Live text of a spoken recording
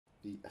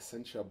The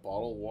Essentia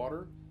bottled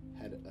water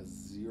had a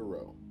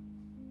 0.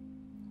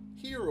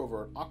 Here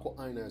over at Aqua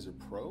Ionizer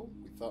Pro,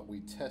 we thought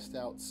we'd test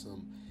out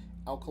some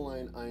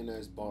alkaline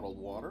ionized bottled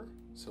water.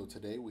 So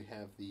today we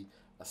have the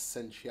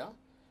Essentia.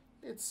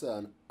 It's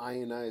an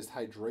ionized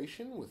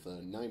hydration with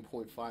a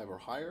 9.5 or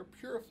higher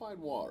purified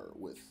water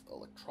with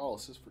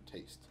electrolysis for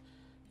taste.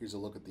 Here's a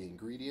look at the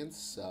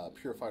ingredients.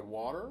 Purified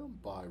water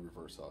by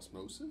reverse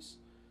osmosis,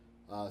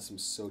 some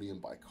sodium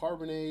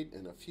bicarbonate,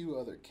 and a few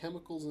other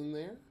chemicals in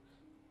there.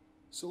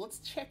 So let's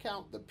check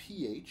out the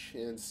pH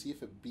and see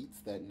if it beats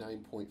that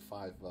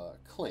 9.5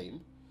 claim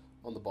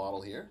on the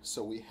bottle here.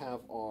 So we have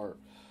our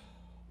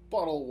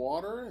bottled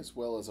water as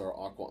well as our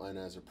Aqua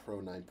Ionizer Pro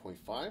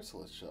 9.5. So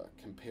let's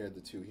compare the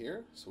two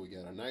here. So we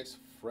got a nice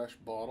fresh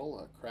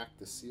bottle, crack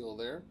the seal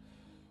there,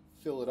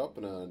 fill it up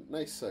in a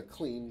nice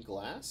clean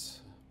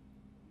glass.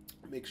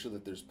 Make sure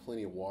that there's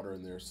plenty of water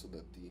in there so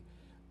that the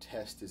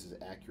test is as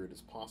accurate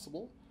as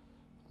possible.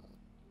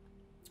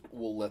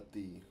 We'll let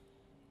the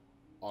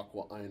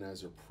Aqua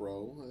Ionizer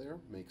Pro there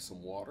make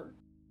some water.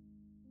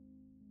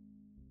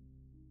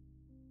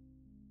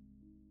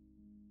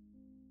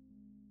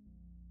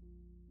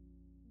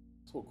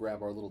 So we'll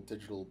grab our little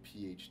digital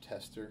pH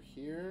tester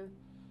here.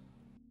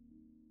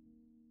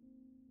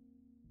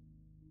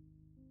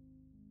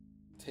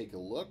 Take a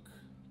look.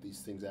 These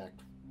things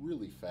act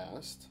really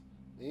fast.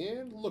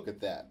 And look at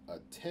that, a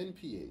 10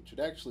 pH. It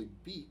actually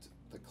beat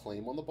the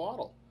claim on the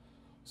bottle.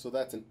 So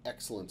that's an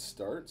excellent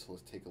start. So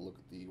let's take a look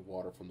at the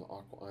water from the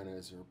Aqua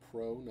Ionizer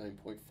Pro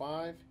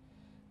 9.5.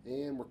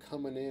 And we're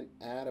coming in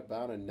at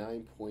about a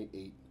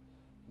 9.89.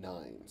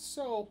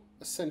 So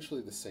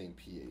essentially the same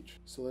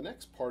pH. So the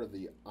next part of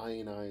the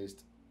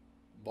ionized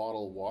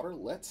bottled water,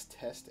 let's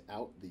test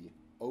out the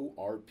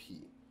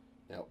ORP.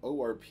 Now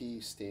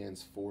ORP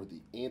stands for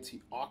the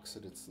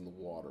antioxidants in the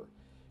water.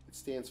 It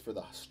stands for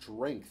the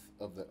strength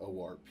of the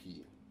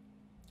ORP,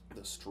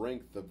 the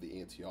strength of the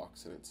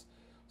antioxidants.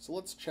 So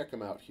let's check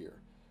them out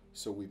here.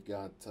 So we've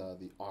got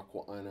the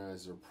Aqua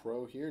Ionizer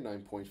Pro here,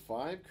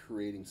 9.5,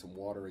 creating some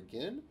water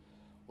again.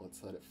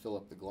 Let's let it fill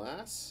up the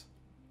glass.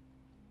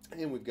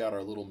 And we've got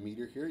our little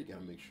meter here. You got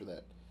to make sure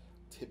that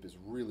tip is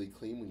really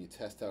clean when you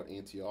test out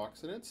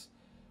antioxidants.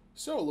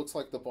 So it looks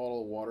like the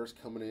bottle of water is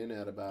coming in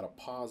at about a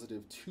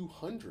positive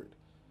 200.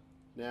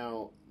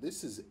 Now,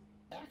 this is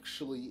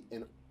actually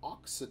an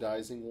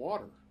oxidizing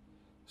water.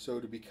 So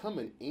to become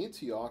an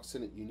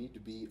antioxidant, you need to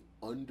be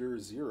under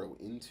 0,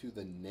 into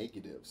the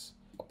negatives.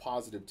 A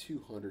positive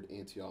 200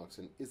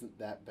 antioxidant isn't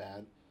that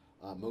bad.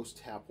 Most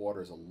tap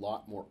water is a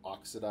lot more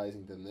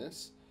oxidizing than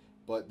this,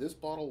 but this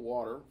bottled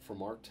water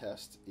from our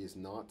test is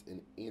not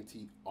an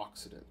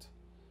antioxidant.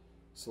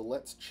 So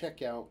let's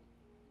check out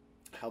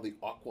how the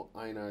Aqua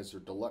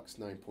Ionizer Deluxe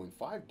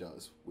 9.5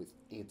 does with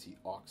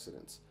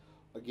antioxidants.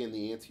 Again,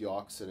 the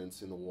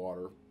antioxidants in the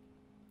water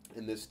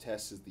in this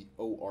test is the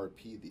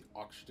ORP, the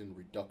oxygen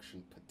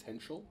reduction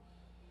potential.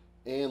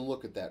 And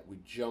look at that, we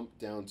jumped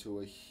down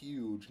to a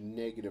huge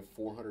negative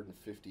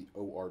 450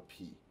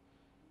 ORP.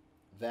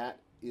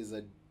 That is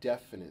a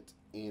definite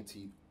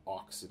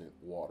antioxidant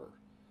water.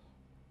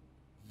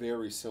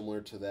 Very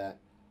similar to that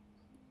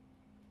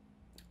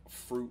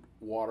fruit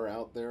water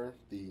out there,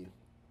 the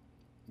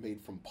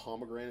made from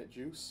pomegranate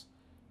juice.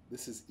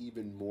 This is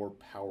even more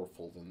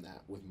powerful than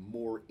that, with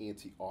more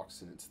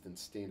antioxidants than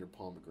standard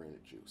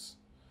pomegranate juice.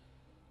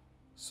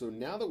 So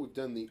now that we've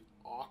done the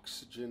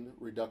oxygen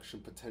reduction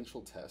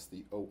potential test,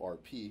 the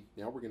ORP,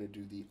 now we're going to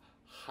do the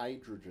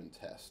hydrogen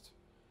test.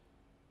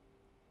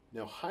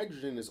 Now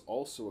hydrogen is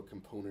also a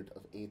component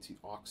of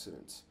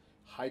antioxidants.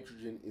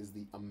 Hydrogen is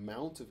the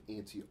amount of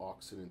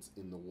antioxidants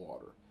in the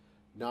water,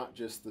 not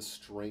just the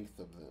strength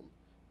of them.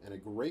 And a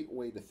great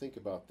way to think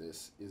about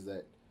this is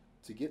that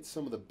to get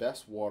some of the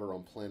best water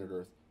on planet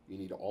Earth, you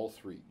need all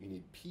three. You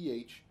need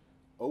pH,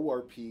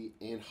 ORP,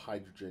 and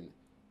hydrogen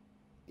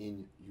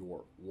in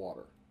your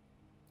water.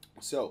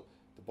 So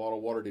the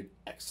bottled water did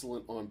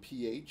excellent on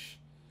pH.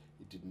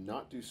 It did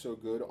not do so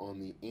good on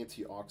the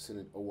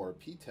antioxidant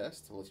ORP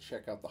test. So let's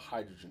check out the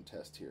hydrogen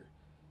test here.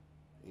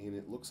 And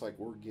it looks like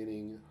we're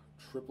getting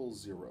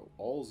 000,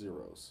 all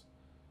zeros.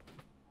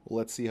 Well,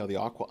 let's see how the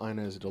Aqua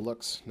Ionizer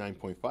Deluxe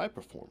 9.5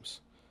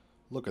 performs.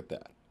 Look at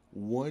that.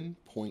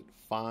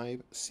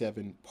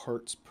 1.57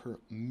 parts per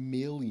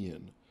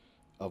million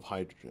of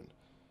hydrogen.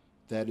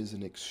 That is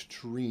an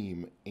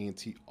extreme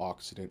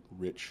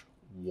antioxidant-rich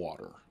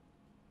water.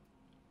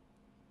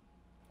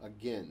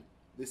 Again,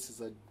 this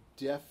is a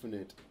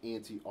definite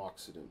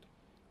antioxidant,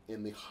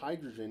 and the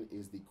hydrogen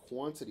is the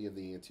quantity of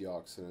the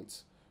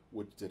antioxidants,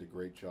 which did a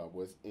great job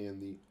with, and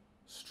the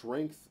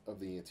strength of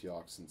the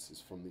antioxidants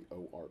is from the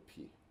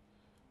ORP.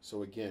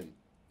 So again,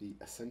 the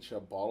Essentia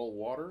bottled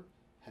water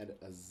had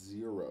a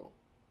 0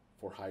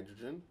 for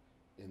hydrogen,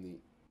 and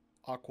the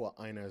Aqua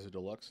Ionizer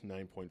Deluxe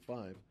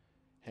 9.5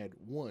 had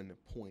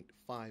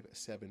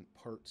 1.57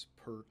 parts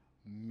per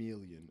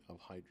million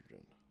of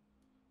hydrogen.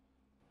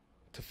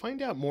 To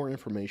find out more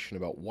information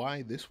about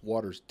why this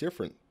water is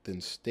different than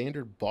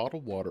standard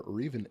bottled water or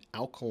even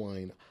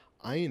alkaline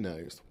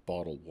ionized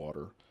bottled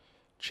water,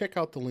 Check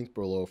out the link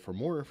below for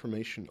more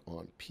information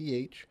on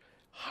pH,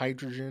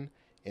 hydrogen,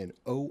 and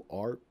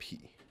ORP.